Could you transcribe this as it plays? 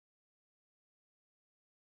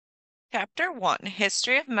Chapter 1,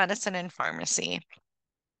 History of Medicine and Pharmacy.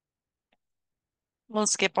 We'll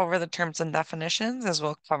skip over the terms and definitions as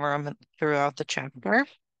we'll cover them throughout the chapter.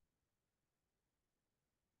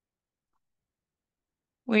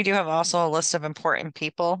 We do have also a list of important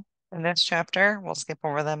people in this chapter. We'll skip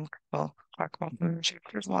over them. We'll talk about them in the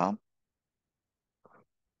chapter as well.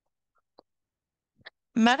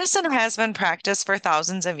 Medicine has been practiced for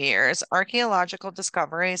thousands of years. Archaeological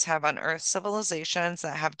discoveries have unearthed civilizations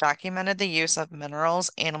that have documented the use of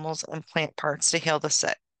minerals, animals, and plant parts to heal the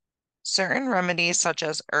sick. Certain remedies, such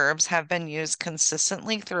as herbs, have been used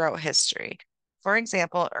consistently throughout history. For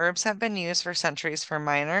example, herbs have been used for centuries for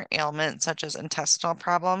minor ailments such as intestinal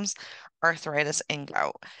problems, arthritis, and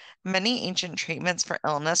gout. Many ancient treatments for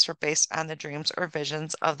illness were based on the dreams or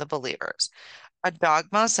visions of the believers. A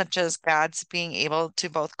dogma, such as God's being able to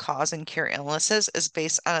both cause and cure illnesses, is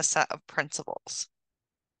based on a set of principles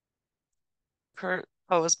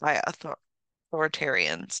proposed by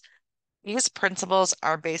authoritarians. These principles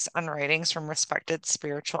are based on writings from respected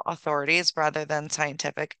spiritual authorities rather than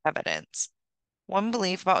scientific evidence. One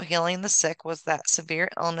belief about healing the sick was that severe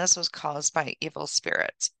illness was caused by evil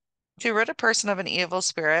spirits. To rid a person of an evil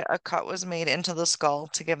spirit, a cut was made into the skull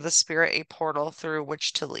to give the spirit a portal through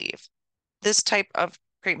which to leave. This type of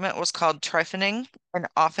treatment was called trifling and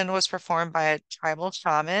often was performed by a tribal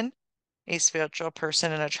shaman, a spiritual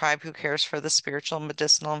person in a tribe who cares for the spiritual,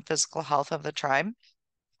 medicinal, and physical health of the tribe.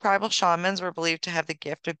 Tribal shamans were believed to have the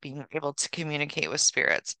gift of being able to communicate with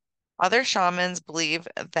spirits. Other shamans believe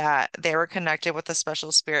that they were connected with a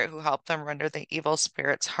special spirit who helped them render the evil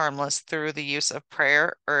spirits harmless through the use of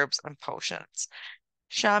prayer, herbs, and potions.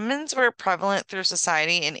 Shamans were prevalent through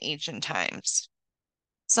society in ancient times.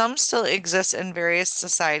 Some still exist in various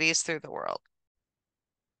societies through the world.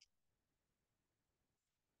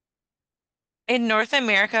 In North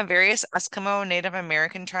America, various Eskimo and Native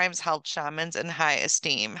American tribes held shamans in high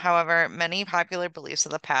esteem. However, many popular beliefs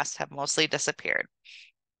of the past have mostly disappeared.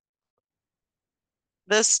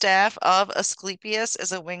 The staff of Asclepius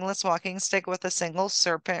is a wingless walking stick with a single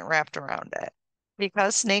serpent wrapped around it.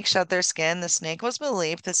 Because snakes shed their skin, the snake was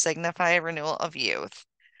believed to signify a renewal of youth.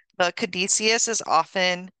 The caduceus is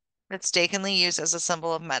often mistakenly used as a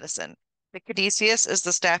symbol of medicine. The caduceus is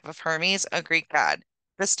the staff of Hermes, a Greek god.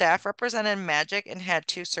 The staff represented magic and had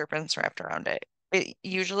two serpents wrapped around it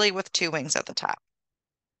usually with two wings at the top.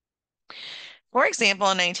 For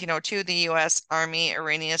example, in 1902, the U.S. Army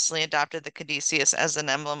erroneously adopted the caduceus as an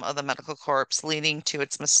emblem of the medical corps, leading to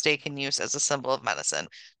its mistaken use as a symbol of medicine.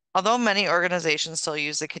 Although many organizations still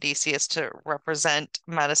use the caduceus to represent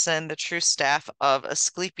medicine, the true staff of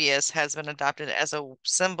Asclepius has been adopted as a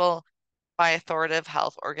symbol by authoritative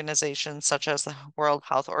health organizations such as the World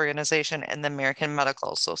Health Organization and the American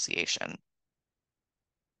Medical Association.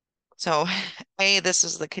 So, A, this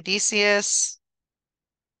is the caduceus,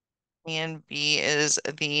 and B is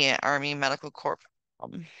the Army Medical Corps.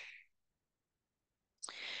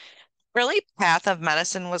 Early path of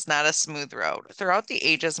medicine was not a smooth road. Throughout the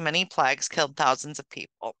ages, many plagues killed thousands of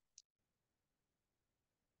people.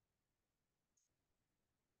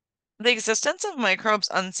 The existence of microbes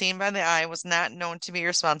unseen by the eye was not known to be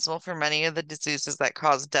responsible for many of the diseases that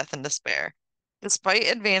caused death and despair. Despite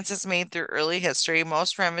advances made through early history,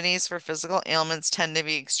 most remedies for physical ailments tend to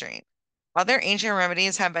be extreme. Other ancient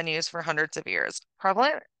remedies have been used for hundreds of years.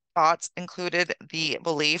 Prevalent thoughts included the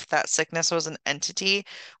belief that sickness was an entity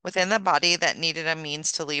within the body that needed a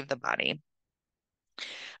means to leave the body.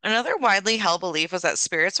 Another widely held belief was that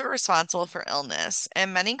spirits were responsible for illness.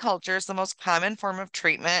 In many cultures, the most common form of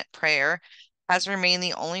treatment, prayer, has remained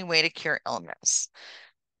the only way to cure illness.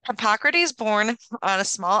 Hippocrates, born on a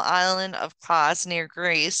small island of Kos near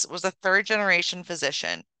Greece, was a third generation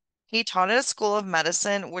physician. He taught at a school of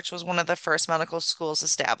medicine, which was one of the first medical schools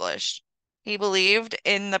established. He believed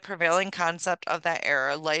in the prevailing concept of that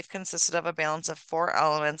era. Life consisted of a balance of four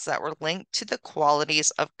elements that were linked to the qualities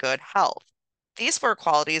of good health. These four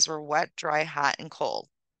qualities were wet, dry, hot, and cold.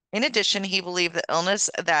 In addition, he believed the illness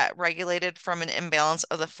that regulated from an imbalance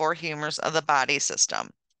of the four humors of the body system: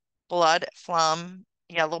 blood, phlegm,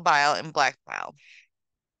 yellow bile, and black bile.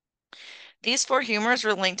 These four humors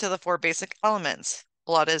were linked to the four basic elements.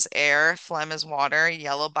 Blood is air, phlegm is water,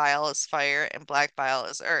 yellow bile is fire, and black bile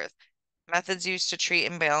is earth. Methods used to treat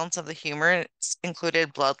imbalance of the humors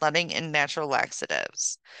included bloodletting and natural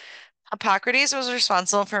laxatives. Hippocrates was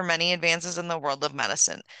responsible for many advances in the world of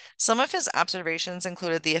medicine. Some of his observations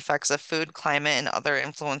included the effects of food, climate, and other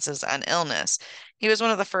influences on illness. He was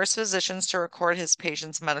one of the first physicians to record his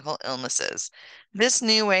patients' medical illnesses. This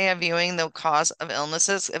new way of viewing the cause of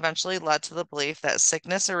illnesses eventually led to the belief that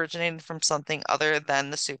sickness originated from something other than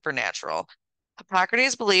the supernatural.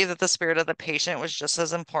 Hippocrates believed that the spirit of the patient was just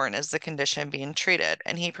as important as the condition being treated,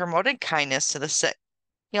 and he promoted kindness to the sick.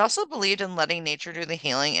 He also believed in letting nature do the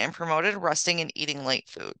healing and promoted resting and eating light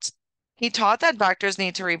foods. He taught that doctors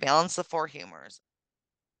need to rebalance the four humors.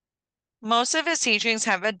 Most of his teachings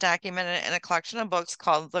have been documented in a collection of books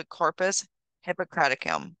called the Corpus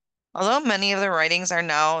Hippocraticum. Although many of the writings are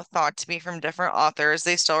now thought to be from different authors,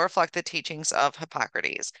 they still reflect the teachings of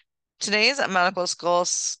Hippocrates. Today's medical schools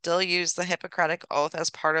still use the Hippocratic Oath as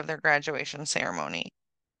part of their graduation ceremony.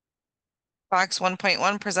 Box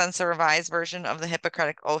 1.1 presents a revised version of the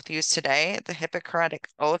Hippocratic Oath used today. The Hippocratic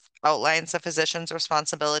Oath outlines the physician's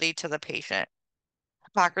responsibility to the patient.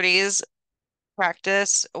 Hippocrates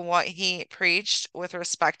practiced what he preached with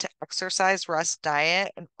respect to exercise, rest,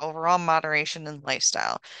 diet, and overall moderation in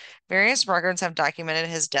lifestyle. Various records have documented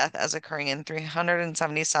his death as occurring in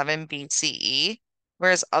 377 BCE,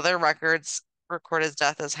 whereas other records record his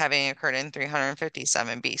death as having occurred in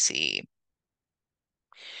 357 BCE.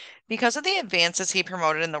 Because of the advances he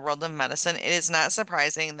promoted in the world of medicine, it is not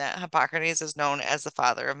surprising that Hippocrates is known as the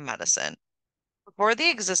father of medicine. Before the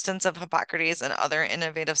existence of Hippocrates and other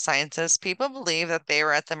innovative scientists, people believed that they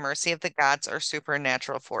were at the mercy of the gods or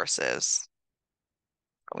supernatural forces.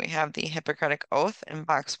 We have the Hippocratic Oath in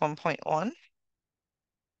box 1.1.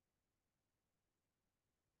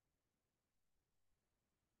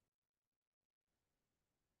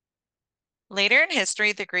 Later in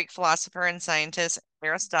history, the Greek philosopher and scientist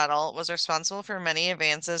Aristotle was responsible for many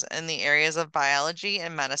advances in the areas of biology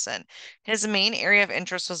and medicine. His main area of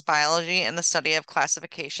interest was biology and the study of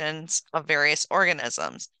classifications of various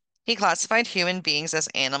organisms. He classified human beings as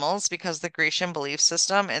animals because the Grecian belief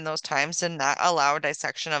system in those times did not allow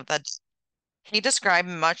dissection of the. He described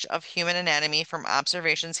much of human anatomy from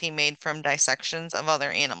observations he made from dissections of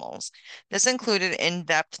other animals. This included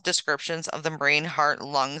in-depth descriptions of the brain, heart,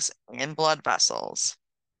 lungs, and blood vessels.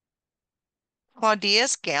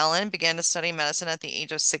 Claudius Galen began to study medicine at the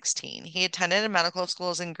age of 16. He attended medical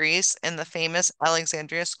schools in Greece and the famous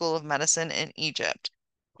Alexandria School of Medicine in Egypt.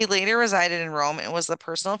 He later resided in Rome and was the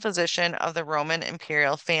personal physician of the Roman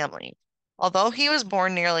imperial family. Although he was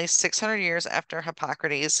born nearly 600 years after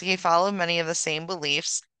Hippocrates, he followed many of the same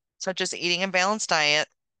beliefs, such as eating a balanced diet,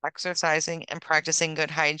 exercising, and practicing good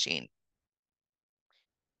hygiene.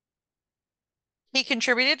 He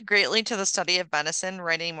contributed greatly to the study of medicine,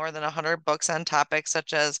 writing more than 100 books on topics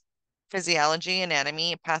such as physiology,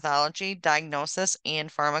 anatomy, pathology, diagnosis,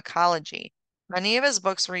 and pharmacology. Many of his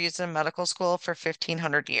books were used in medical school for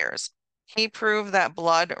 1,500 years. He proved that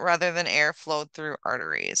blood rather than air flowed through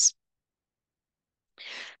arteries.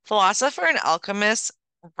 Philosopher and alchemist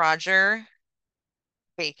Roger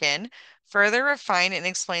Bacon further refined and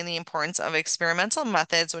explained the importance of experimental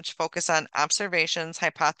methods which focus on observations,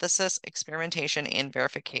 hypothesis, experimentation, and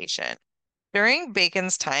verification. During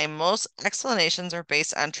Bacon's time, most explanations are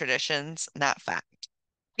based on traditions, not fact.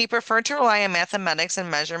 He preferred to rely on mathematics and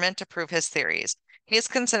measurement to prove his theories. He is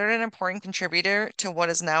considered an important contributor to what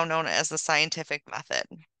is now known as the scientific method.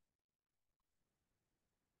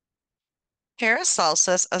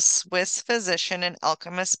 Paracelsus, a Swiss physician and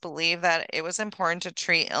alchemist, believed that it was important to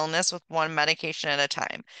treat illness with one medication at a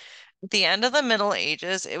time. At the end of the Middle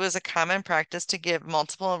Ages, it was a common practice to give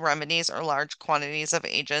multiple remedies or large quantities of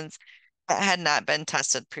agents that had not been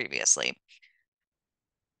tested previously.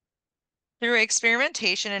 Through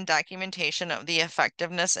experimentation and documentation of the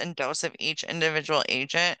effectiveness and dose of each individual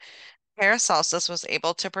agent, Paracelsus was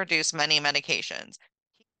able to produce many medications.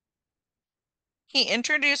 He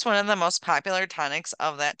introduced one of the most popular tonics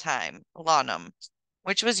of that time, laudanum,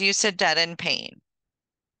 which was used to deaden pain.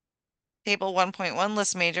 Table 1.1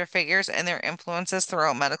 lists major figures and their influences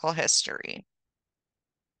throughout medical history.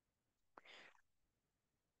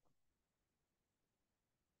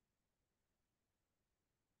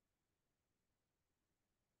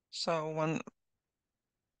 So one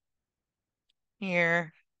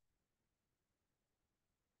here,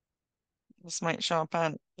 this might show up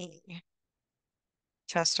on E.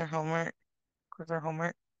 Test or homework, quiz or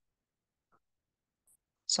homework.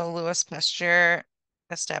 So Louis Pasteur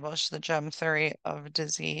established the germ theory of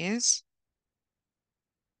disease.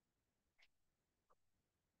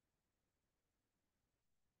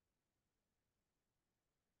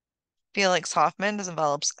 Felix Hoffman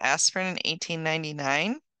develops aspirin in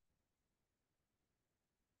 1899.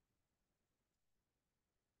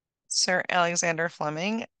 Sir Alexander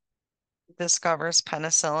Fleming discovers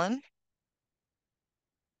penicillin.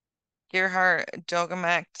 Gerhard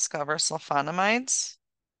Dogemack discovers sulfonamides.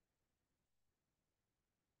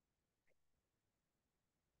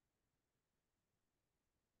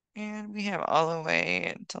 And we have all the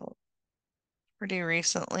way until pretty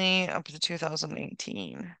recently, up to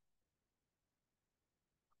 2018.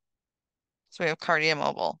 So we have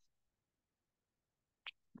cardiomobile.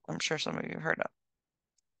 I'm sure some of you heard of.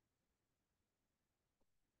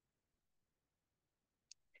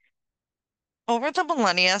 Over the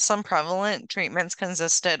millennia, some prevalent treatments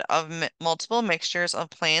consisted of multiple mixtures of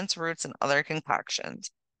plants, roots, and other concoctions.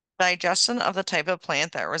 Digestion of the type of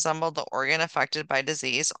plant that resembled the organ affected by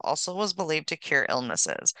disease also was believed to cure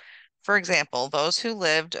illnesses. For example, those who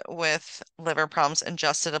lived with liver problems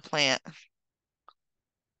ingested a plant.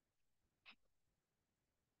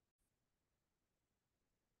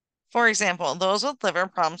 For example, those with liver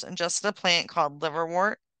problems ingested a plant called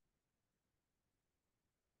liverwort,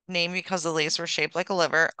 named because the leaves were shaped like a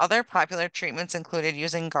liver. Other popular treatments included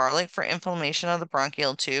using garlic for inflammation of the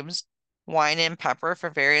bronchial tubes, wine and pepper for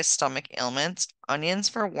various stomach ailments, onions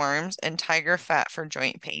for worms, and tiger fat for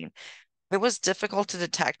joint pain. It was difficult to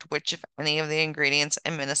detect which, if any, of the ingredients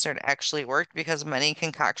administered actually worked because many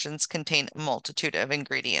concoctions contain a multitude of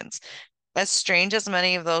ingredients. As strange as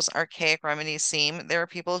many of those archaic remedies seem, there are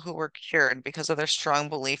people who were cured because of their strong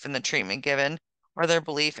belief in the treatment given or their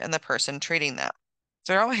belief in the person treating them.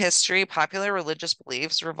 Throughout history, popular religious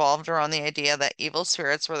beliefs revolved around the idea that evil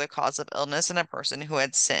spirits were the cause of illness in a person who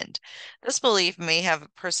had sinned. This belief may have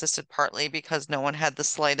persisted partly because no one had the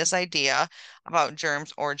slightest idea about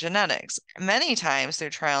germs or genetics. Many times, through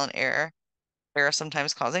trial and error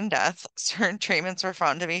sometimes causing death, certain treatments were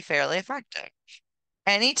found to be fairly effective.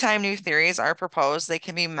 Anytime new theories are proposed, they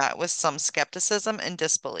can be met with some skepticism and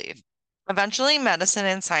disbelief. Eventually, medicine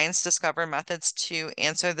and science discover methods to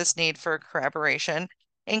answer this need for corroboration,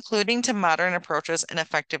 including to modern approaches and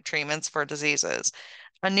effective treatments for diseases.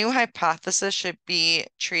 A new hypothesis should be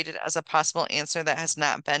treated as a possible answer that has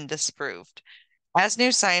not been disproved. As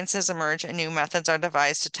new sciences emerge and new methods are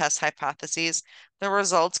devised to test hypotheses, the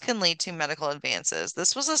results can lead to medical advances.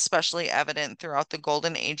 This was especially evident throughout the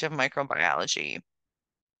golden age of microbiology.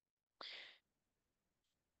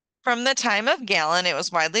 From the time of Galen, it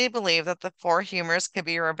was widely believed that the four humors could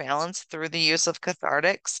be rebalanced through the use of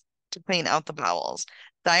cathartics to clean out the bowels,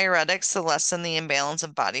 diuretics to lessen the imbalance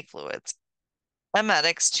of body fluids,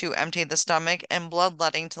 emetics to empty the stomach, and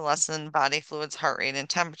bloodletting to lessen body fluids, heart rate, and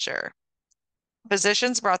temperature.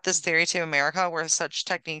 Physicians brought this theory to America where such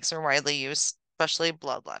techniques are widely used, especially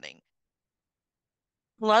bloodletting.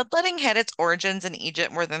 Bloodletting had its origins in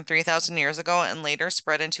Egypt more than 3,000 years ago and later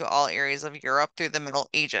spread into all areas of Europe through the Middle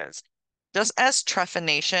Ages. Just as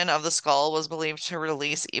trephination of the skull was believed to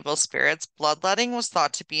release evil spirits, bloodletting was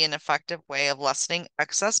thought to be an effective way of lessening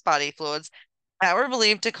excess body fluids that were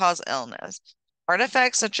believed to cause illness.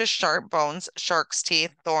 Artifacts such as sharp bones, shark's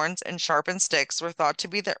teeth, thorns, and sharpened sticks were thought to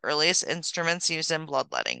be the earliest instruments used in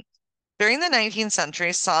bloodletting. During the 19th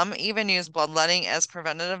century, some even used bloodletting as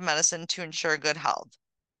preventative medicine to ensure good health.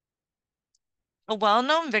 A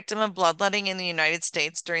well-known victim of bloodletting in the United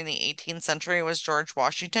States during the 18th century was George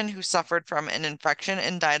Washington, who suffered from an infection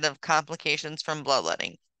and died of complications from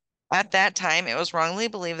bloodletting. At that time, it was wrongly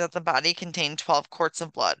believed that the body contained 12 quarts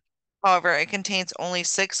of blood. However, it contains only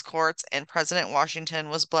 6 quarts, and President Washington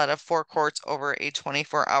was bled of 4 quarts over a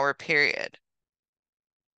 24-hour period.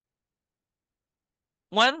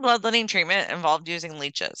 One bloodletting treatment involved using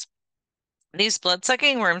leeches. These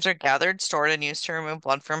blood-sucking worms are gathered, stored, and used to remove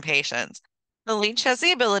blood from patients. The leech has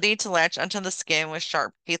the ability to latch onto the skin with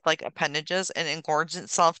sharp teeth-like appendages and engorge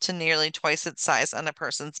itself to nearly twice its size on a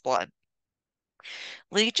person's blood.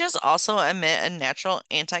 Leeches also emit a natural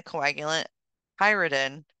anticoagulant,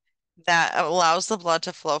 pyridine, that allows the blood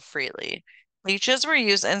to flow freely. Leeches were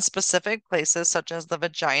used in specific places such as the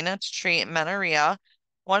vagina to treat menorrhea.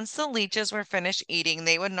 Once the leeches were finished eating,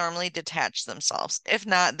 they would normally detach themselves. If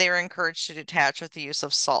not, they were encouraged to detach with the use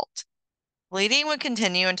of salt. Bleeding would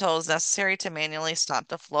continue until it was necessary to manually stop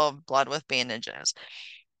the flow of blood with bandages.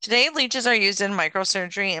 Today, leeches are used in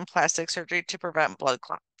microsurgery and plastic surgery to prevent blood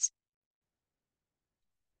clots.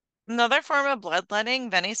 Another form of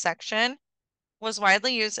bloodletting, venesection, was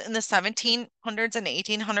widely used in the 1700s and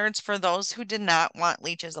 1800s for those who did not want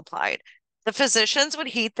leeches applied. The physicians would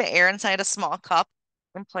heat the air inside a small cup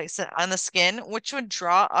and place it on the skin, which would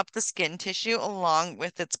draw up the skin tissue along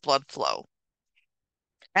with its blood flow.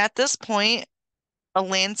 At this point, a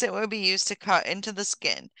lancet would be used to cut into the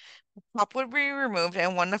skin. The cup would be removed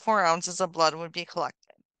and 1 to 4 ounces of blood would be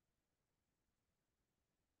collected.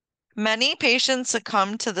 Many patients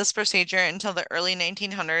succumbed to this procedure until the early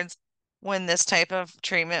 1900s when this type of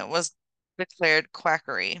treatment was declared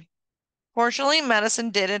quackery. Fortunately,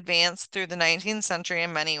 medicine did advance through the 19th century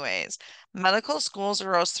in many ways. Medical schools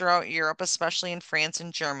arose throughout Europe, especially in France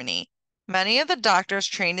and Germany. Many of the doctors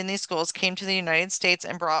trained in these schools came to the United States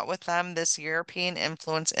and brought with them this European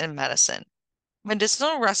influence in medicine.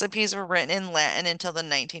 Medicinal recipes were written in Latin until the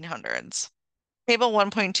 1900s. Table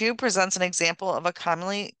 1.2 presents an example of a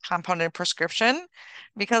commonly compounded prescription.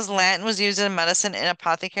 Because Latin was used in medicine and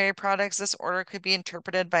apothecary products, this order could be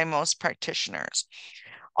interpreted by most practitioners.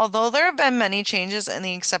 Although there have been many changes in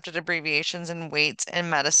the accepted abbreviations and weights in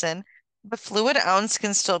medicine, the fluid ounce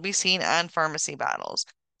can still be seen on pharmacy bottles.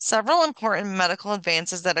 Several important medical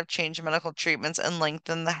advances that have changed medical treatments and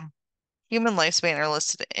lengthened the human lifespan are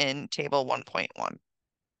listed in Table 1.1.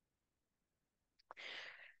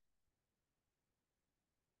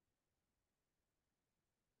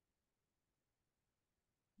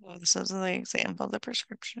 So this is the example of the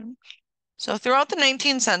prescription. So throughout the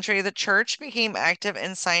 19th century, the church became active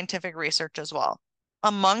in scientific research as well.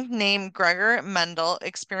 A monk named Gregor Mendel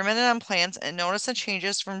experimented on plants and noticed the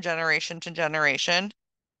changes from generation to generation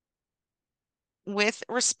with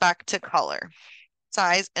respect to color,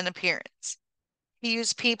 size, and appearance. He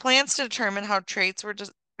used pea plants to determine how traits were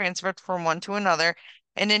transferred from one to another,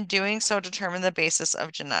 and in doing so, determined the basis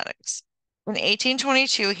of genetics. In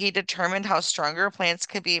 1822, he determined how stronger plants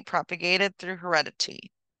could be propagated through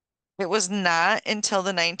heredity. It was not until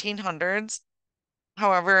the 1900s,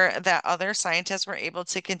 however, that other scientists were able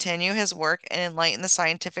to continue his work and enlighten the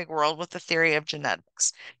scientific world with the theory of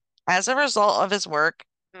genetics. As a result of his work,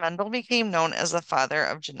 Mendel became known as the father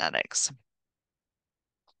of genetics.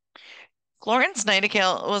 Florence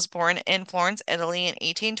Nightingale was born in Florence, Italy in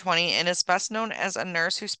 1820 and is best known as a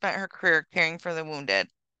nurse who spent her career caring for the wounded.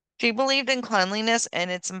 She believed in cleanliness and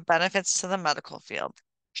its benefits to the medical field.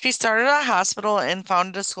 She started a hospital and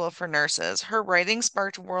founded a school for nurses. Her writing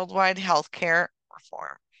sparked worldwide healthcare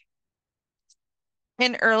reform.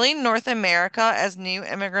 In early North America, as new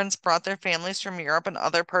immigrants brought their families from Europe and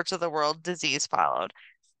other parts of the world, disease followed.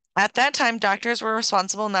 At that time, doctors were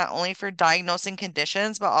responsible not only for diagnosing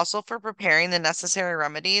conditions, but also for preparing the necessary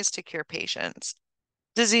remedies to cure patients.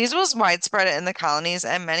 Disease was widespread in the colonies,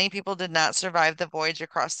 and many people did not survive the voyage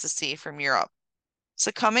across the sea from Europe,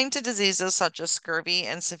 succumbing to diseases such as scurvy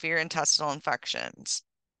and severe intestinal infections.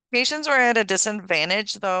 Patients were at a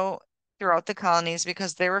disadvantage, though, throughout the colonies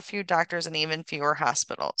because there were few doctors and even fewer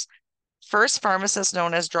hospitals. First pharmacists,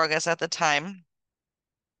 known as druggists at the time,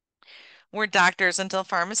 were doctors until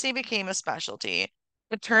pharmacy became a specialty.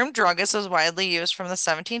 The term druggist was widely used from the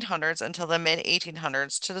 1700s until the mid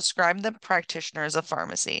 1800s to describe the practitioners of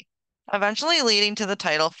pharmacy, eventually leading to the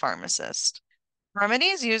title pharmacist.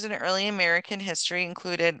 Remedies used in early American history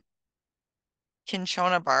included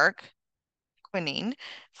cinchona bark, quinine,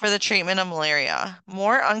 for the treatment of malaria.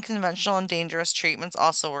 More unconventional and dangerous treatments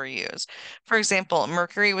also were used. For example,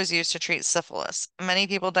 mercury was used to treat syphilis. Many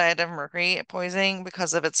people died of mercury poisoning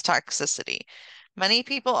because of its toxicity. Many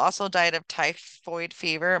people also died of typhoid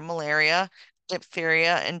fever, malaria,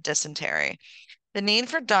 diphtheria, and dysentery. The need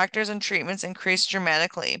for doctors and treatments increased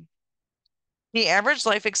dramatically. The average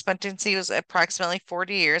life expectancy was approximately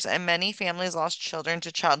 40 years, and many families lost children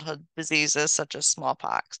to childhood diseases such as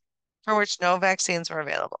smallpox, for which no vaccines were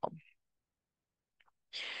available.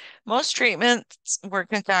 Most treatments were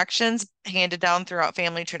concoctions handed down throughout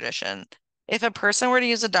family tradition. If a person were to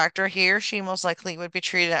use a doctor, he or she most likely would be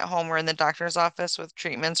treated at home or in the doctor's office with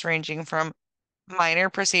treatments ranging from minor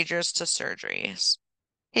procedures to surgeries.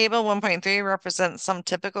 Table 1.3 represents some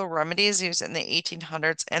typical remedies used in the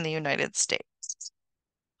 1800s in the United States.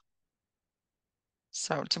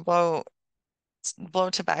 So to blow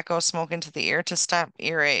tobacco smoke into the ear to stop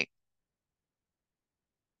earache.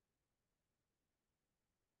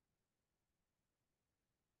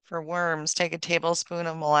 For worms, take a tablespoon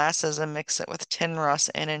of molasses and mix it with tin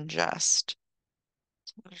rust and ingest.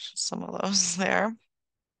 There's some of those there.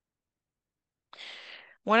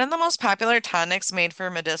 One of the most popular tonics made for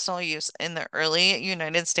medicinal use in the early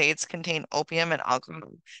United States contained opium and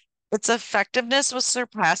alcohol. Its effectiveness was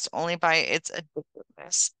surpassed only by its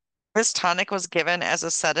addictiveness. This tonic was given as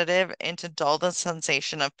a sedative and to dull the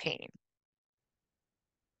sensation of pain.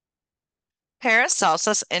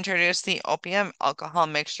 Paracelsus introduced the opium alcohol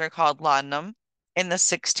mixture called laudanum in the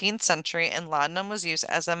 16th century, and laudanum was used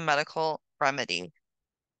as a medical remedy.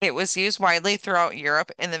 It was used widely throughout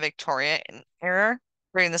Europe in the Victorian era.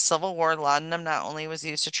 During the Civil War, laudanum not only was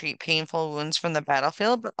used to treat painful wounds from the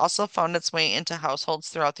battlefield, but also found its way into households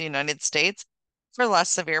throughout the United States for less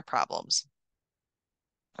severe problems.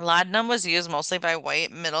 Laudanum was used mostly by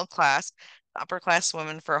white, middle class, upper class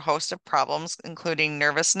women for a host of problems, including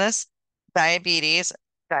nervousness, diabetes,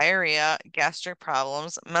 diarrhea, gastric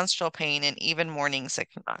problems, menstrual pain, and even morning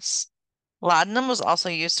sickness. Laudanum was also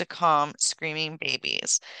used to calm screaming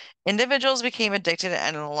babies. Individuals became addicted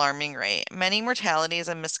at an alarming rate. Many mortalities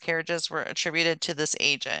and miscarriages were attributed to this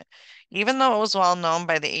agent. Even though it was well known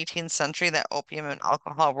by the 18th century that opium and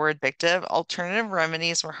alcohol were addictive, alternative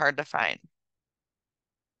remedies were hard to find.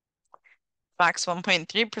 Box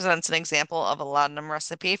 1.3 presents an example of a laudanum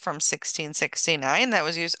recipe from 1669 that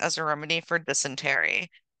was used as a remedy for dysentery.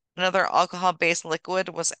 Another alcohol-based liquid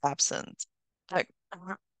was absinthe. The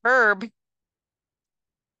herb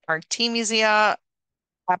Artemisia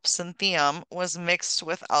absinthium was mixed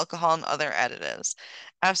with alcohol and other additives.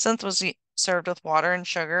 Absinthe was served with water and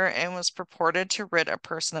sugar and was purported to rid a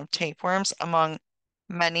person of tapeworms, among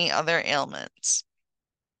many other ailments.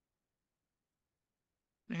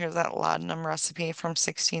 Here's that laudanum recipe from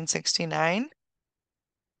 1669.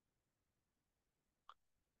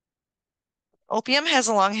 Opium has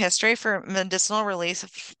a long history for medicinal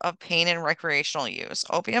release of pain and recreational use.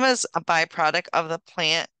 Opium is a byproduct of the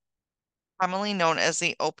plant commonly known as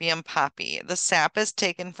the opium poppy. The sap is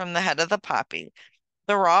taken from the head of the poppy.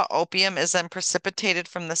 The raw opium is then precipitated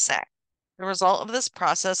from the sac. The result of this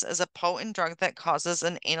process is a potent drug that causes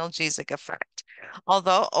an analgesic effect.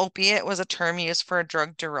 Although opiate was a term used for a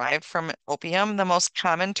drug derived from opium, the most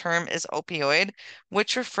common term is opioid,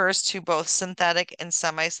 which refers to both synthetic and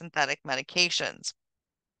semi-synthetic medications.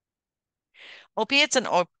 Opiates and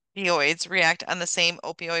opioids react on the same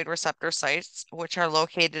opioid receptor sites, which are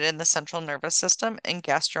located in the central nervous system and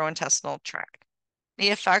gastrointestinal tract. The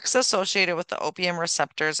effects associated with the opium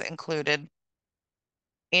receptors included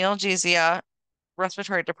analgesia,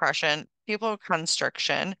 respiratory depression, pupil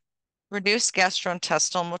constriction, reduced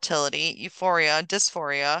gastrointestinal motility, euphoria,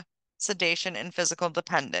 dysphoria, sedation, and physical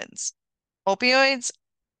dependence. Opioids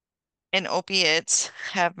and opiates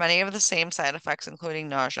have many of the same side effects, including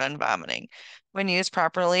nausea and vomiting. When used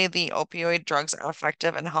properly, the opioid drugs are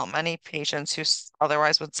effective and help many patients who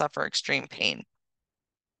otherwise would suffer extreme pain.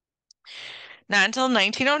 Not until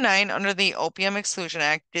 1909, under the Opium Exclusion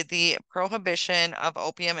Act, did the prohibition of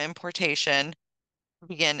opium importation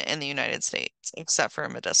begin in the United States, except for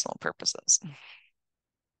medicinal purposes.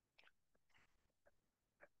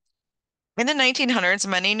 In the 1900s,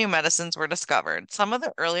 many new medicines were discovered. Some of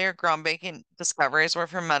the earlier groundbreaking discoveries were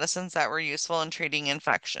for medicines that were useful in treating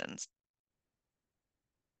infections.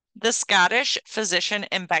 The Scottish physician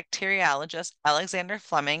and bacteriologist Alexander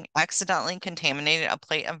Fleming accidentally contaminated a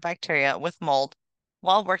plate of bacteria with mold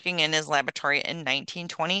while working in his laboratory in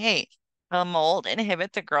 1928. The mold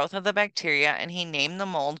inhibit the growth of the bacteria, and he named the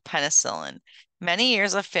mold penicillin. Many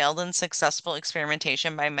years of failed and successful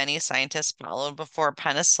experimentation by many scientists followed before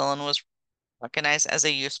penicillin was recognized as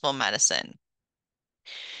a useful medicine.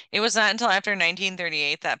 It was not until after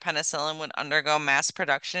 1938 that penicillin would undergo mass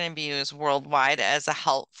production and be used worldwide as a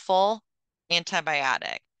helpful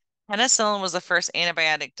antibiotic. Penicillin was the first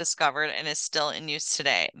antibiotic discovered and is still in use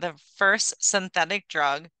today. The first synthetic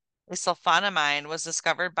drug, a sulfonamide, was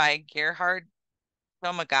discovered by Gerhard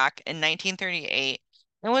Domagog in 1938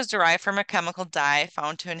 and was derived from a chemical dye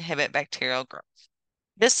found to inhibit bacterial growth.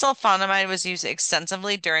 This sulfonamide was used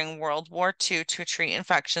extensively during World War II to treat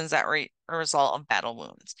infections that were a result of battle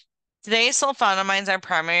wounds. Today, sulfonamides are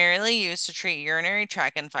primarily used to treat urinary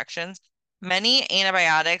tract infections. Many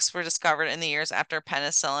antibiotics were discovered in the years after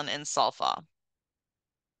penicillin and sulfa.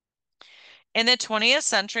 In the 20th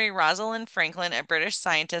century, Rosalind Franklin, a British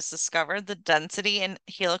scientist, discovered the density and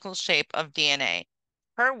helical shape of DNA.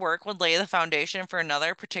 Her work would lay the foundation for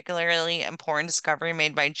another particularly important discovery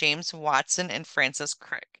made by James Watson and Francis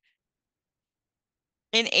Crick.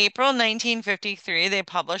 In April 1953, they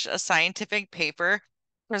published a scientific paper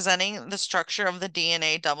presenting the structure of the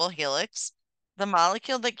DNA double helix, the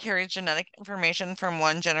molecule that carries genetic information from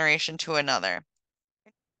one generation to another.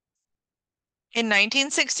 In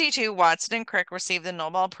 1962, Watson and Crick received the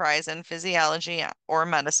Nobel Prize in Physiology or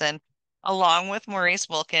Medicine, along with Maurice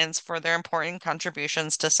Wilkins, for their important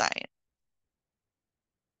contributions to science.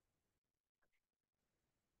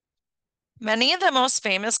 Many of the most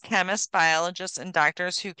famous chemists, biologists, and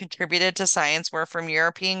doctors who contributed to science were from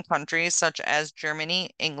European countries such as Germany,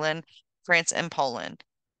 England, France, and Poland.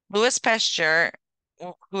 Louis Pasteur,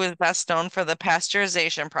 who is best known for the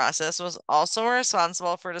pasteurization process, was also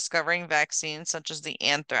responsible for discovering vaccines such as the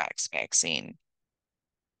anthrax vaccine.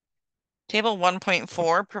 Table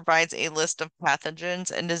 1.4 provides a list of pathogens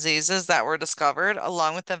and diseases that were discovered,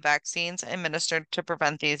 along with the vaccines administered to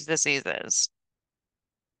prevent these diseases.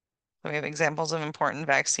 So we have examples of important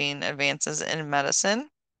vaccine advances in medicine.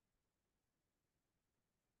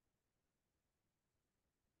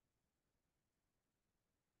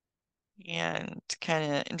 And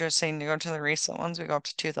kind of interesting to go to the recent ones. We go up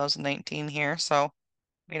to 2019 here. So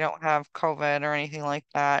We don't have COVID or anything like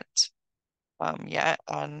that yet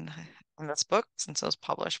on this book since it was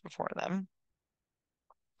published before them.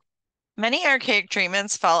 Many archaic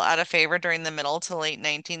treatments fell out of favor during the middle to late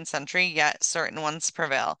 19th century, yet certain ones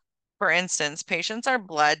prevail. For instance, patients are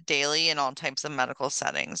bled daily in all types of medical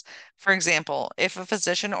settings. For example, if a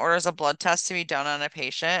physician orders a blood test to be done on a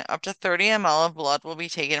patient, up to 30 ml of blood will be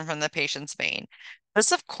taken from the patient's vein.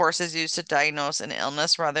 This, of course, is used to diagnose an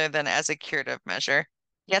illness rather than as a curative measure.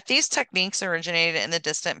 Yet these techniques originated in the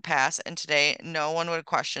distant past, and today no one would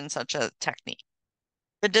question such a technique.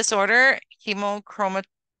 The disorder hemochromatosis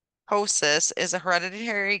is a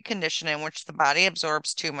hereditary condition in which the body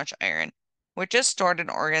absorbs too much iron, which is stored in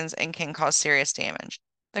organs and can cause serious damage.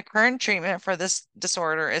 The current treatment for this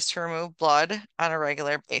disorder is to remove blood on a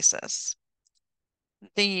regular basis.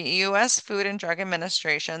 The U.S. Food and Drug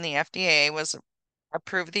Administration, the FDA, was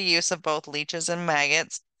approved the use of both leeches and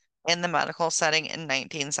maggots in the medical setting in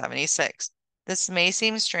 1976. This may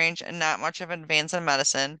seem strange and not much of an advance in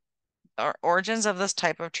medicine. The origins of this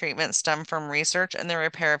type of treatment stem from research in the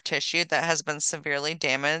repair of tissue that has been severely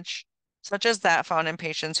damaged, such as that found in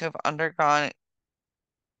patients who have undergone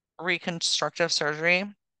reconstructive surgery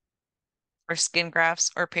or skin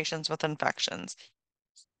grafts or patients with infections.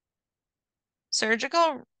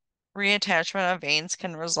 Surgical reattachment of veins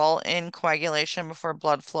can result in coagulation before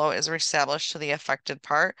blood flow is reestablished to the affected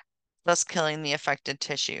part, thus killing the affected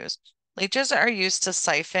tissues. Leeches are used to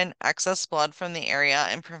siphon excess blood from the area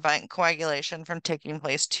and prevent coagulation from taking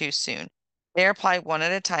place too soon. They are applied one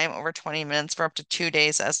at a time over 20 minutes for up to 2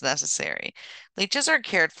 days as necessary. Leeches are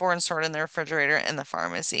cared for and stored in the refrigerator in the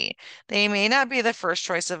pharmacy. They may not be the first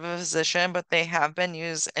choice of a physician, but they have been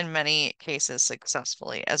used in many cases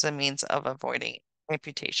successfully as a means of avoiding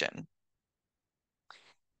amputation.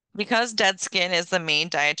 Because dead skin is the main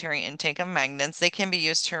dietary intake of magnets, they can be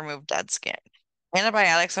used to remove dead skin.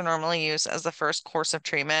 Antibiotics are normally used as the first course of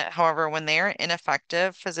treatment. However, when they are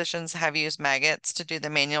ineffective, physicians have used maggots to do the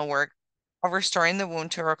manual work of restoring the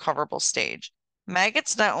wound to a recoverable stage.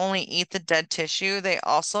 Maggots not only eat the dead tissue, they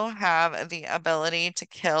also have the ability to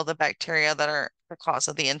kill the bacteria that are the cause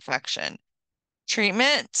of the infection.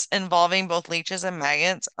 Treatments involving both leeches and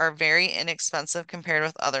maggots are very inexpensive compared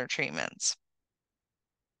with other treatments.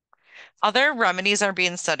 Other remedies are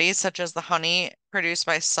being studied, such as the honey produced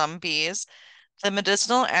by some bees. The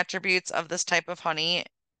medicinal attributes of this type of honey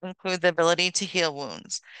include the ability to heal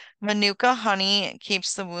wounds. Manuka honey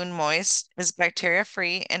keeps the wound moist, is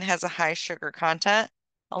bacteria-free, and has a high sugar content,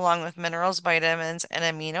 along with minerals, vitamins, and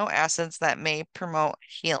amino acids that may promote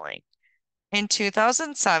healing. In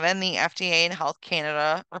 2007, the FDA and Health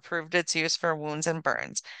Canada approved its use for wounds and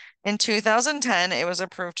burns. In 2010, it was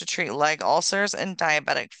approved to treat leg ulcers and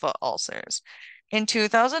diabetic foot ulcers. In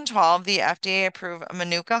 2012, the FDA approved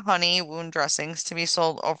Manuka honey wound dressings to be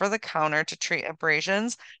sold over the counter to treat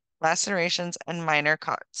abrasions, lacerations, and minor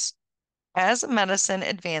cuts. As medicine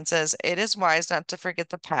advances, it is wise not to forget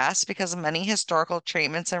the past because many historical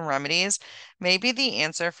treatments and remedies may be the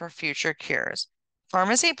answer for future cures.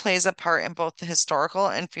 Pharmacy plays a part in both the historical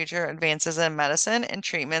and future advances in medicine and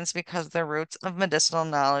treatments because the roots of medicinal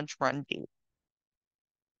knowledge run deep.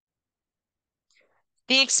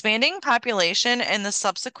 The expanding population and the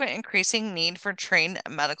subsequent increasing need for trained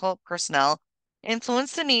medical personnel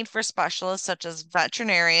influence the need for specialists such as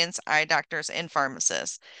veterinarians, eye doctors, and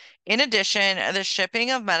pharmacists. In addition, the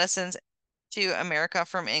shipping of medicines to America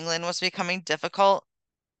from England was becoming difficult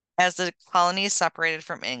as the colonies separated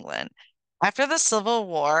from England. After the Civil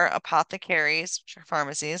War, apothecaries, which are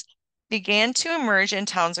pharmacies, began to emerge in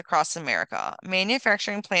towns across America.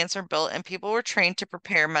 Manufacturing plants were built and people were trained to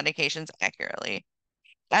prepare medications accurately.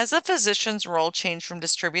 As the physician's role changed from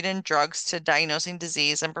distributing drugs to diagnosing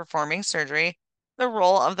disease and performing surgery, the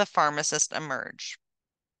role of the pharmacist emerged.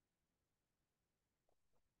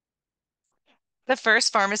 The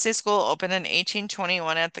first pharmacy school opened in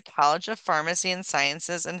 1821 at the College of Pharmacy and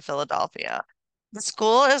Sciences in Philadelphia. The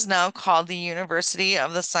school is now called the University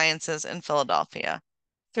of the Sciences in Philadelphia.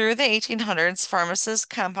 Through the 1800s, pharmacists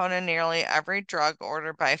compounded nearly every drug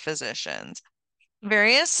ordered by physicians.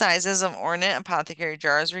 Various sizes of ornate apothecary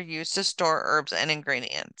jars were used to store herbs and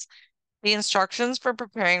ingredients. The instructions for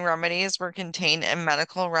preparing remedies were contained in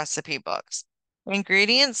medical recipe books.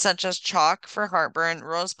 Ingredients such as chalk for heartburn,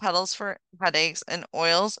 rose petals for headaches, and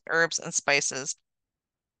oils, herbs, and spices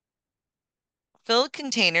filled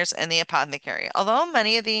containers in the apothecary. Although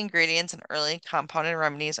many of the ingredients in early compounded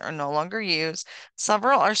remedies are no longer used,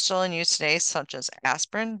 several are still in use today, such as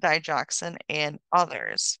aspirin, digoxin, and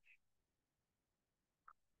others.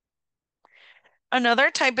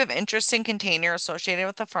 Another type of interesting container associated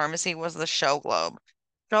with the pharmacy was the show globe.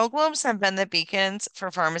 Snow globes have been the beacons for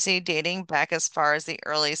pharmacy dating back as far as the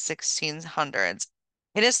early 1600s.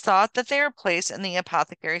 It is thought that they were placed in the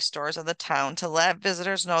apothecary stores of the town to let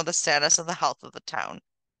visitors know the status of the health of the town.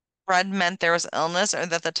 Red meant there was illness or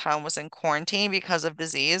that the town was in quarantine because of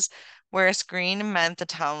disease, whereas green meant the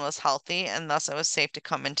town was healthy and thus it was safe to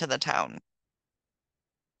come into the town.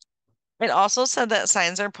 It also said that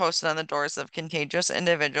signs are posted on the doors of contagious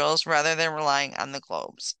individuals rather than relying on the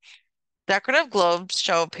globes. Decorative globes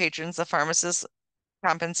show patrons the pharmacist's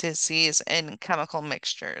competencies in chemical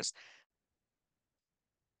mixtures.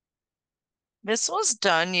 This was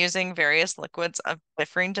done using various liquids of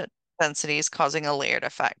differing densities, causing a layered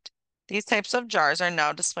effect. These types of jars are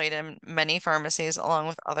now displayed in many pharmacies along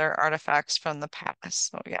with other artifacts from the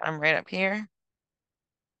past. So yeah, I'm right up here.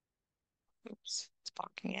 Oops, it's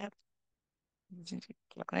blocking it. Get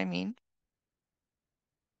what I mean?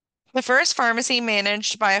 The first pharmacy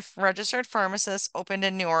managed by a registered pharmacist opened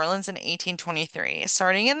in New Orleans in 1823.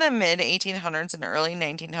 Starting in the mid 1800s and early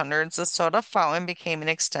 1900s, the soda fountain became an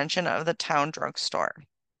extension of the town drugstore.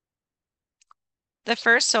 The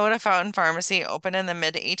first soda fountain pharmacy opened in the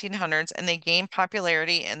mid 1800s and they gained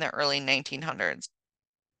popularity in the early 1900s.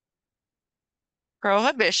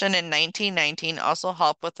 Prohibition in 1919 also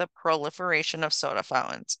helped with the proliferation of soda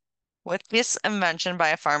fountains. With this invention by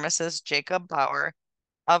a pharmacist, Jacob Bauer,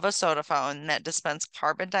 of a soda fountain that dispensed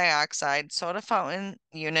carbon dioxide, soda fountain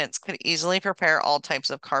units could easily prepare all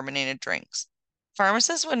types of carbonated drinks.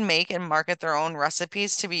 Pharmacists would make and market their own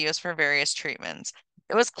recipes to be used for various treatments.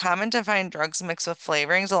 It was common to find drugs mixed with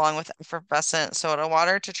flavorings along with effervescent soda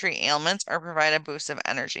water to treat ailments or provide a boost of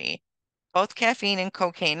energy. Both caffeine and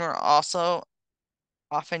cocaine were also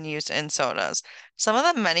often used in sodas. Some of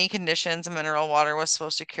the many conditions mineral water was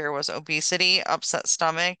supposed to cure was obesity, upset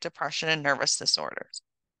stomach, depression, and nervous disorders.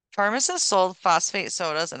 Pharmacists sold phosphate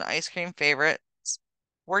sodas and ice cream favorites,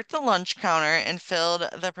 worked the lunch counter, and filled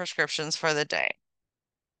the prescriptions for the day.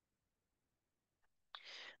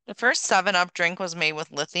 The first 7-Up drink was made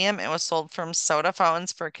with lithium and was sold from soda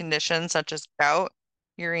fountains for conditions such as gout,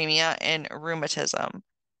 uremia, and rheumatism.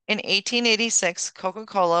 In 1886,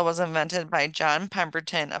 Coca-Cola was invented by John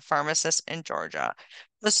Pemberton, a pharmacist in Georgia.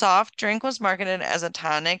 The soft drink was marketed as a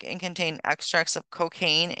tonic and contained extracts of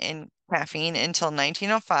cocaine and caffeine until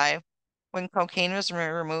 1905, when cocaine was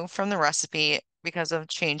removed from the recipe because of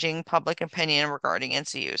changing public opinion regarding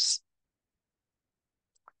its use.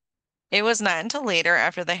 It was not until later,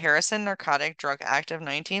 after the Harrison Narcotic Drug Act of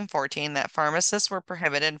 1914, that pharmacists were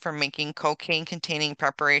prohibited from making cocaine-containing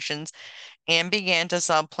preparations and began to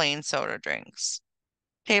sell plain soda drinks.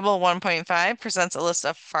 Table 1.5 presents a list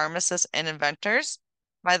of pharmacists and inventors.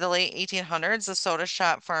 By the late 1800s, the soda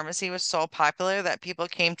shop pharmacy was so popular that people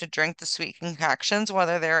came to drink the sweet concoctions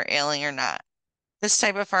whether they were ailing or not. This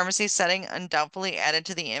type of pharmacy setting undoubtedly added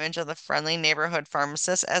to the image of the friendly neighborhood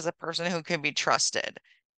pharmacist as a person who could be trusted.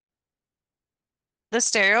 The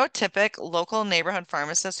stereotypic local neighborhood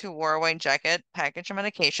pharmacist who wore a white jacket, packaged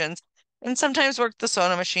medications, and sometimes worked the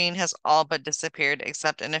soda machine has all but disappeared,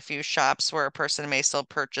 except in a few shops where a person may still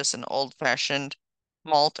purchase an old-fashioned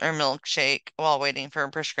malt or milkshake while waiting for a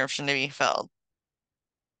prescription to be filled.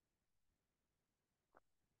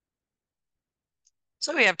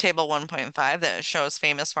 So we have table 1.5 that shows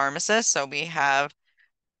famous pharmacists. So we have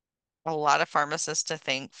a lot of pharmacists to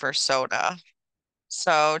thank for soda.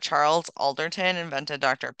 So Charles Alderton invented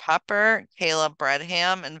Dr. Pepper. Caleb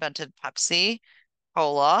Bradham invented Pepsi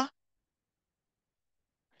Cola.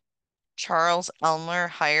 Charles Elmer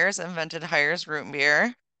Hires invented Hires root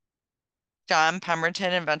beer. John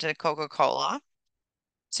Pemberton invented Coca-Cola.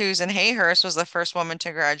 Susan Hayhurst was the first woman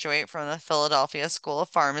to graduate from the Philadelphia School of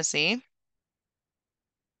Pharmacy.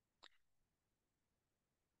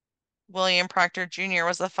 William Proctor Jr.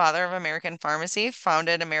 was the father of American pharmacy,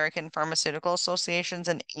 founded American Pharmaceutical Associations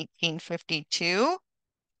in 1852.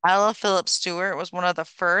 Ella Phillips Stewart was one of the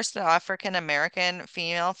first African American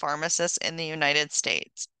female pharmacists in the United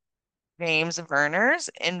States. James Verners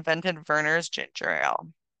invented Verner's ginger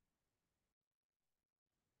ale.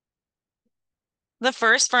 The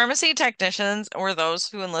first pharmacy technicians were those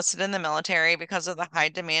who enlisted in the military because of the high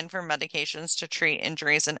demand for medications to treat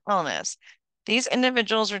injuries and illness. These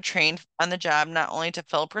individuals were trained on the job not only to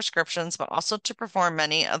fill prescriptions, but also to perform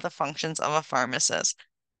many of the functions of a pharmacist.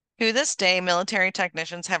 To this day, military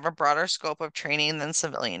technicians have a broader scope of training than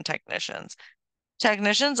civilian technicians.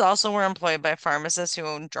 Technicians also were employed by pharmacists who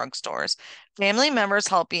owned drugstores. Family members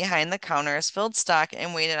helped behind the counters, filled stock,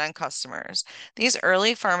 and waited on customers. These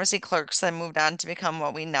early pharmacy clerks then moved on to become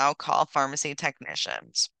what we now call pharmacy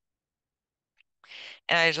technicians.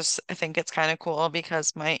 And I think it's kind of cool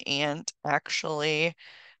because my aunt actually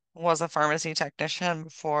was a pharmacy technician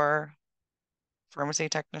before pharmacy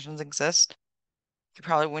technicians exist. She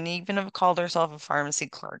probably wouldn't even have called herself a pharmacy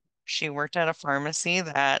clerk. She worked at a pharmacy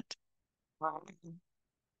that um,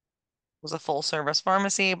 was a full service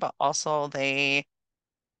pharmacy, but also they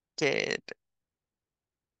did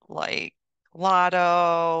like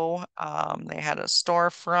lotto, they had a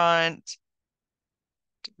storefront,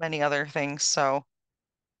 many other things. So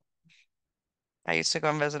I used to go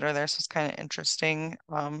and visit her there, so it's kind of interesting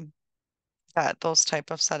that those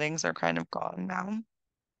type of settings are kind of gone now.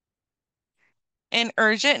 An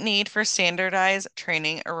urgent need for standardized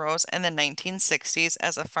training arose in the 1960s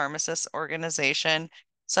as a pharmacist organization,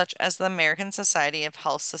 such as the American Society of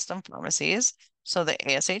Health System Pharmacies, so the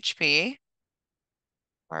ASHP,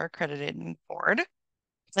 our accredited board,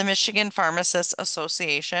 the Michigan Pharmacists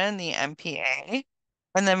Association, the MPA,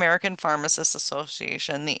 and the American Pharmacists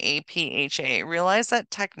Association, the APHA, realized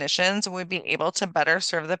that technicians would be able to better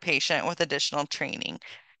serve the patient with additional training.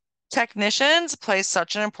 Technicians play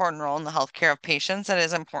such an important role in the healthcare of patients that it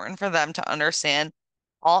is important for them to understand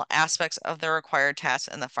all aspects of the required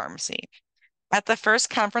tasks in the pharmacy. At the first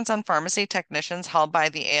conference on pharmacy technicians held by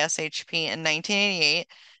the ASHP in 1988,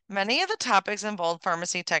 many of the topics involved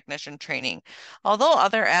pharmacy technician training. Although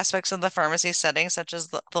other aspects of the pharmacy setting, such as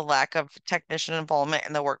the lack of technician involvement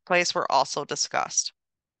in the workplace, were also discussed.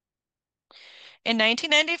 In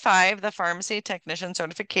 1995, the Pharmacy Technician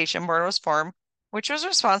Certification Board was formed, which was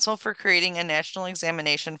responsible for creating a national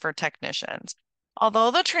examination for technicians.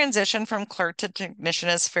 Although the transition from clerk to technician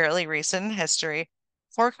is fairly recent in history,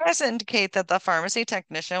 forecasts indicate that the pharmacy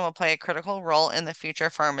technician will play a critical role in the future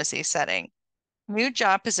pharmacy setting. New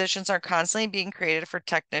job positions are constantly being created for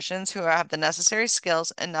technicians who have the necessary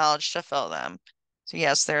skills and knowledge to fill them. So,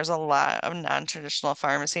 yes, there's a lot of non-traditional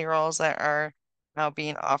pharmacy roles that are now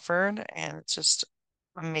being offered, and it's just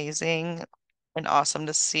amazing and awesome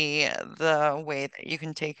to see the way that you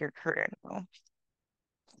can take your career now.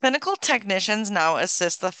 Clinical technicians now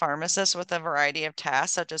assist the pharmacist with a variety of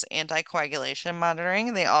tasks, such as anticoagulation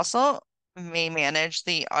monitoring. They also may manage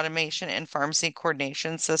the automation and pharmacy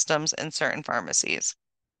coordination systems in certain pharmacies.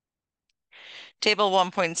 Table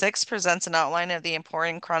 1.6 presents an outline of the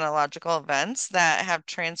important chronological events that have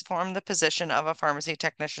transformed the position of a pharmacy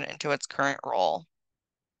technician into its current role.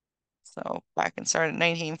 So back and started in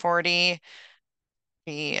 1940,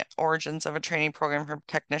 the origins of a training program for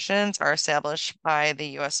technicians are established by the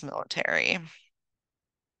U.S. military.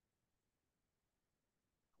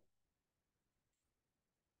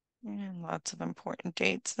 And lots of important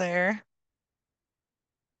dates there.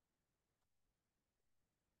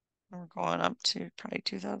 We're going up to probably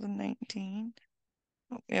 2019.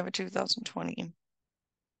 Oh, we have a 2020.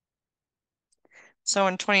 So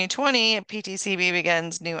in 2020, PTCB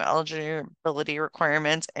begins new eligibility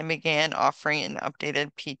requirements and began offering an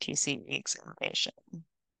updated PTCB examination.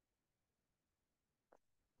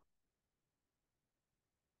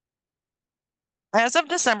 As of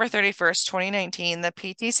December 31st, 2019, the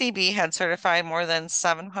PTCB had certified more than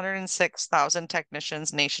 706,000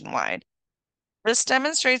 technicians nationwide. This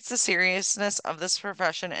demonstrates the seriousness of this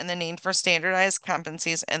profession and the need for standardized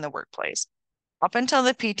competencies in the workplace. Up until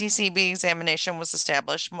the PTCB examination was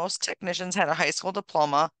established, most technicians had a high school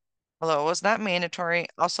diploma, although it was not mandatory.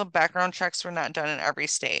 Also, background checks were not done in every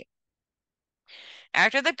state.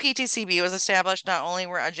 After the PTCB was established, not only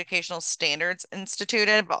were educational standards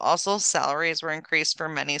instituted, but also salaries were increased for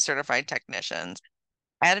many certified technicians.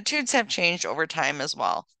 Attitudes have changed over time as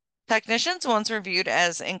well. Technicians once were viewed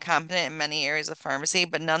as incompetent in many areas of pharmacy,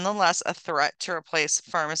 but nonetheless a threat to replace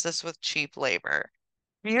pharmacists with cheap labor.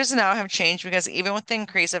 Views now have changed because even with the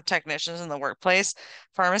increase of technicians in the workplace,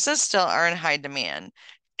 pharmacists still are in high demand.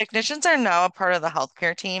 Technicians are now a part of the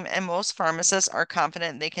healthcare team, and most pharmacists are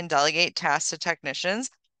confident they can delegate tasks to technicians,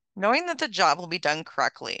 knowing that the job will be done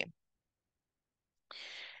correctly.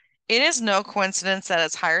 It is no coincidence that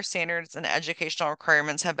as higher standards and educational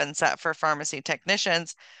requirements have been set for pharmacy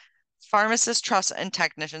technicians, pharmacist trust in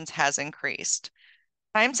technicians has increased.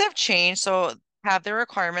 Times have changed, so have the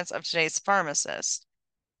requirements of today's pharmacists.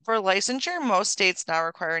 For licensure, most states now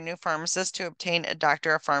require new pharmacists to obtain a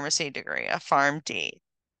Doctor of Pharmacy degree, a PharmD.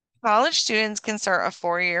 College students can start a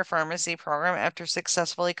 4-year pharmacy program after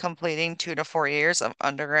successfully completing 2 to 4 years of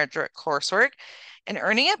undergraduate coursework and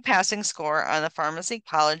earning a passing score on the Pharmacy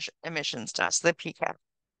College Admissions Test, the PCAT.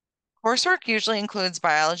 Coursework usually includes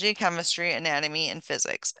biology, chemistry, anatomy, and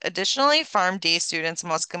physics. Additionally, PharmD students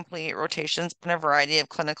must complete rotations in a variety of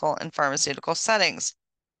clinical and pharmaceutical settings.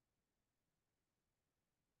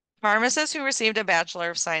 Pharmacists who received a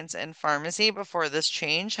Bachelor of Science in Pharmacy before this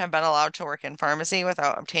change have been allowed to work in pharmacy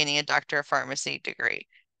without obtaining a Doctor of Pharmacy degree.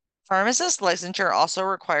 Pharmacist licensure also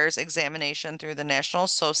requires examination through the National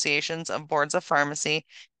Associations of Boards of Pharmacy,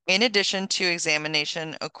 in addition to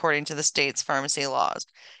examination according to the state's pharmacy laws.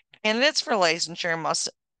 Candidates for licensure must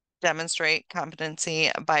demonstrate competency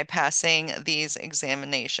by passing these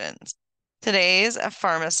examinations. Today's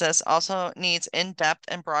pharmacist also needs in-depth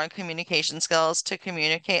and broad communication skills to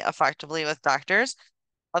communicate effectively with doctors,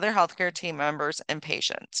 other healthcare team members, and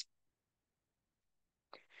patients.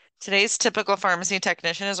 Today's typical pharmacy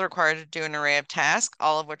technician is required to do an array of tasks,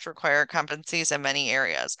 all of which require competencies in many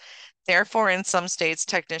areas. Therefore, in some states,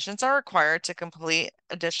 technicians are required to complete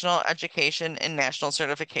additional education and national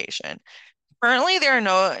certification. Currently, there are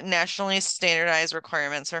no nationally standardized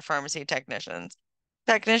requirements for pharmacy technicians.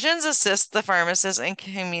 Technicians assist the pharmacist in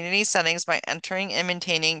community settings by entering and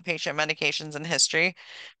maintaining patient medications and history,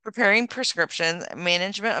 preparing prescriptions,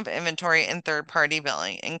 management of inventory and third-party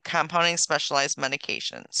billing, and compounding specialized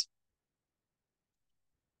medications.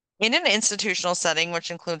 In an institutional setting,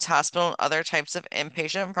 which includes hospital and other types of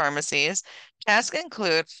inpatient pharmacies, tasks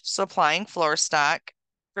include supplying floor stock,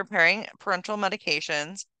 preparing parenteral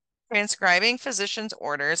medications, transcribing physicians'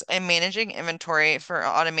 orders, and managing inventory for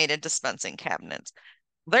automated dispensing cabinets.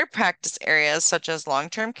 Other practice areas, such as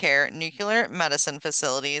long-term care, nuclear medicine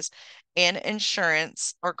facilities, and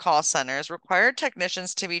insurance or call centers, require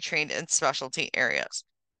technicians to be trained in specialty areas.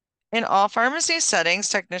 In all pharmacy settings,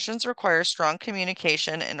 technicians require strong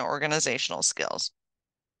communication and organizational skills.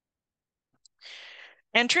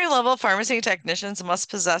 Entry-level pharmacy technicians must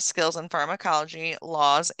possess skills in pharmacology,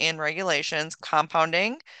 laws and regulations,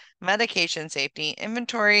 compounding, medication safety,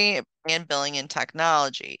 inventory, and billing and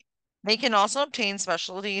technology. They can also obtain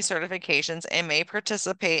specialty certifications and may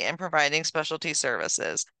participate in providing specialty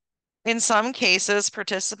services. In some cases,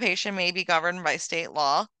 participation may be governed by state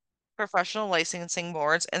law, professional licensing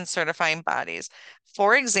boards, and certifying bodies.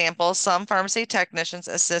 For example, some pharmacy technicians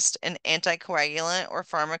assist in anticoagulant or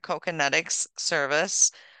pharmacokinetics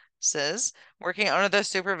services, working under the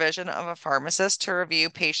supervision of a pharmacist to review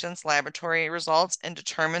patients' laboratory results and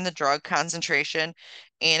determine the drug concentration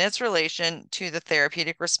and its relation to the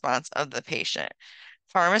therapeutic response of the patient.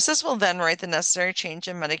 Pharmacists will then write the necessary change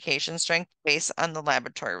in medication strength based on the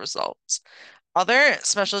laboratory results. Other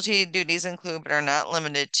specialty duties include, but are not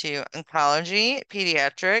limited to, oncology,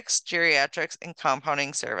 pediatrics, geriatrics, and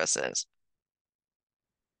compounding services.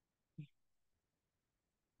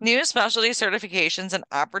 New specialty certifications and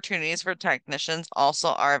opportunities for technicians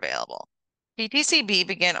also are available. PTCB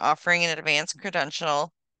began offering an advanced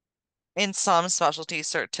credential in some specialty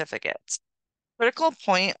certificates. Critical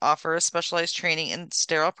Point offers specialized training in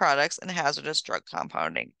sterile products and hazardous drug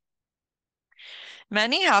compounding.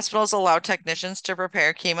 Many hospitals allow technicians to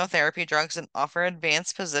prepare chemotherapy drugs and offer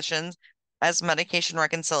advanced positions as medication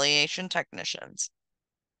reconciliation technicians.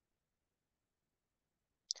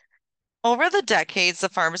 Over the decades, the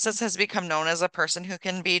pharmacist has become known as a person who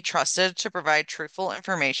can be trusted to provide truthful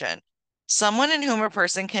information, someone in whom a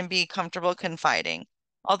person can be comfortable confiding.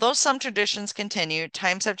 Although some traditions continue,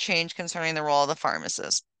 times have changed concerning the role of the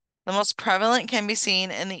pharmacist. The most prevalent can be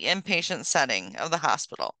seen in the inpatient setting of the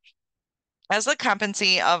hospital. As the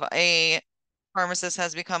competency of a pharmacist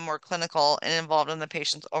has become more clinical and involved in the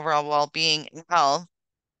patient's overall well-being and health,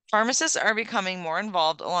 pharmacists are becoming more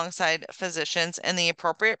involved alongside physicians in the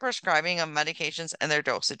appropriate prescribing of medications and their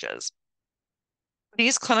dosages.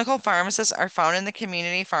 These clinical pharmacists are found in the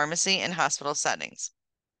community pharmacy and hospital settings.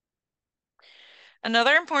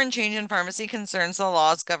 Another important change in pharmacy concerns the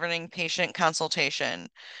laws governing patient consultation.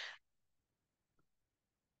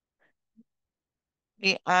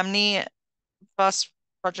 The Omnibus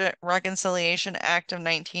Budget Reconciliation Act of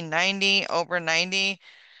 1990, over 90,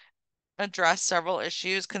 addressed several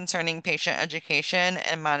issues concerning patient education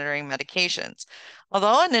and monitoring medications.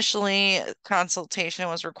 Although initially consultation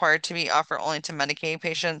was required to be offered only to Medicaid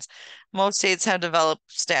patients, most states have developed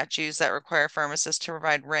statutes that require pharmacists to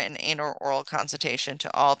provide written and/or oral consultation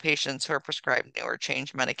to all patients who are prescribed new or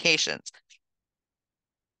changed medications.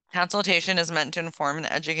 Consultation is meant to inform and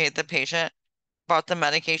educate the patient about the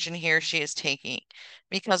medication he or she is taking.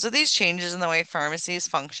 Because of these changes in the way pharmacies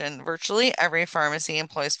function, virtually every pharmacy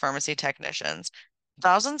employs pharmacy technicians.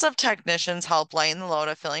 Thousands of technicians help lighten the load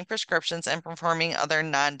of filling prescriptions and performing other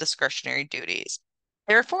non-discretionary duties.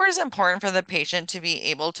 Therefore, it is important for the patient to be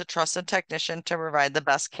able to trust a technician to provide the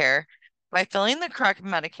best care by filling the correct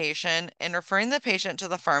medication and referring the patient to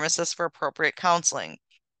the pharmacist for appropriate counseling.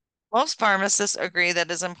 Most pharmacists agree that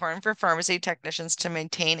it is important for pharmacy technicians to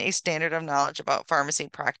maintain a standard of knowledge about pharmacy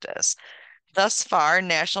practice. Thus far,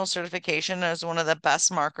 national certification is one of the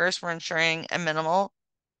best markers for ensuring a minimal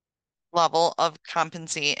level of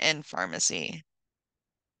competency in pharmacy.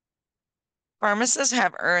 Pharmacists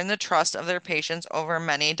have earned the trust of their patients over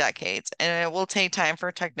many decades, and it will take time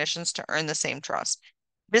for technicians to earn the same trust.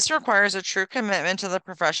 This requires a true commitment to the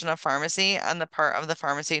profession of pharmacy on the part of the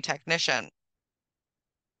pharmacy technician.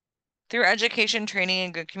 Through education, training,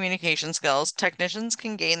 and good communication skills, technicians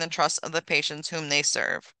can gain the trust of the patients whom they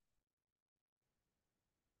serve.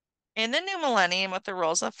 In the new millennium, with the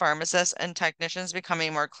roles of pharmacists and technicians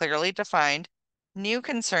becoming more clearly defined, new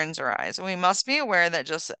concerns arise. We must be aware that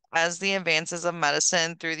just as the advances of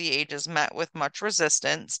medicine through the ages met with much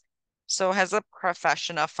resistance, so has the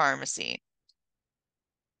profession of pharmacy.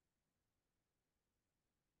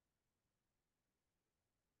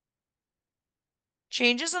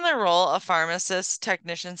 Changes in the role of pharmacists,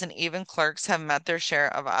 technicians, and even clerks have met their share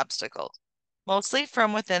of obstacles, mostly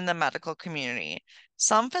from within the medical community.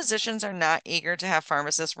 Some physicians are not eager to have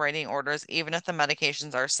pharmacists writing orders, even if the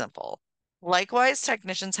medications are simple. Likewise,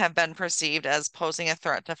 technicians have been perceived as posing a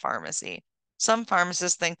threat to pharmacy. Some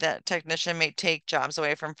pharmacists think that technician may take jobs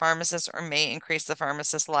away from pharmacists or may increase the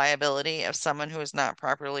pharmacist's liability if someone who is not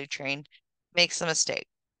properly trained makes a mistake.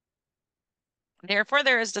 Therefore,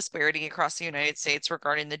 there is disparity across the United States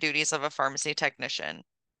regarding the duties of a pharmacy technician.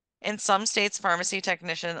 In some states, pharmacy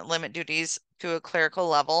technicians limit duties to a clerical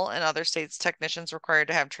level. In other states, technicians required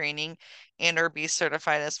to have training and or be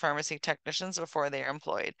certified as pharmacy technicians before they are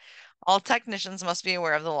employed. All technicians must be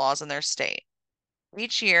aware of the laws in their state.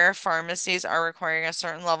 Each year, pharmacies are requiring a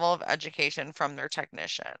certain level of education from their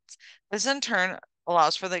technicians. This in turn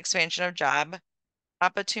allows for the expansion of job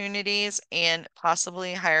opportunities and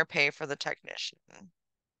possibly higher pay for the technician.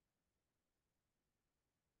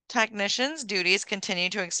 Technicians' duties continue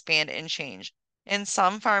to expand and change. In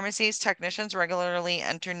some pharmacies, technicians regularly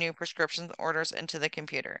enter new prescription orders into the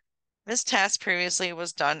computer. This task previously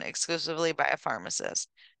was done exclusively by a pharmacist.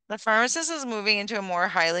 The pharmacist is moving into a more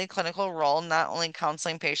highly clinical role, not only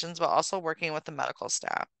counseling patients, but also working with the medical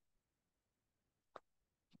staff.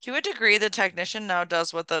 To a degree, the technician now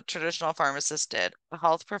does what the traditional pharmacist did. A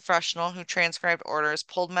health professional who transcribed orders,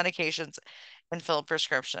 pulled medications, and filled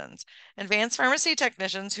prescriptions. Advanced pharmacy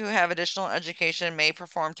technicians who have additional education may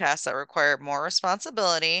perform tasks that require more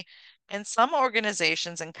responsibility, and some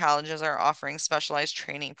organizations and colleges are offering specialized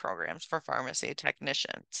training programs for pharmacy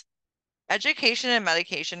technicians. Education in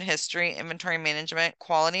medication history, inventory management,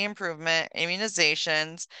 quality improvement,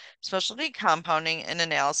 immunizations, specialty compounding, and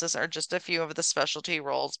analysis are just a few of the specialty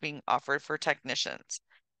roles being offered for technicians.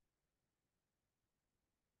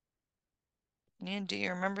 And do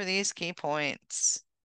you remember these key points?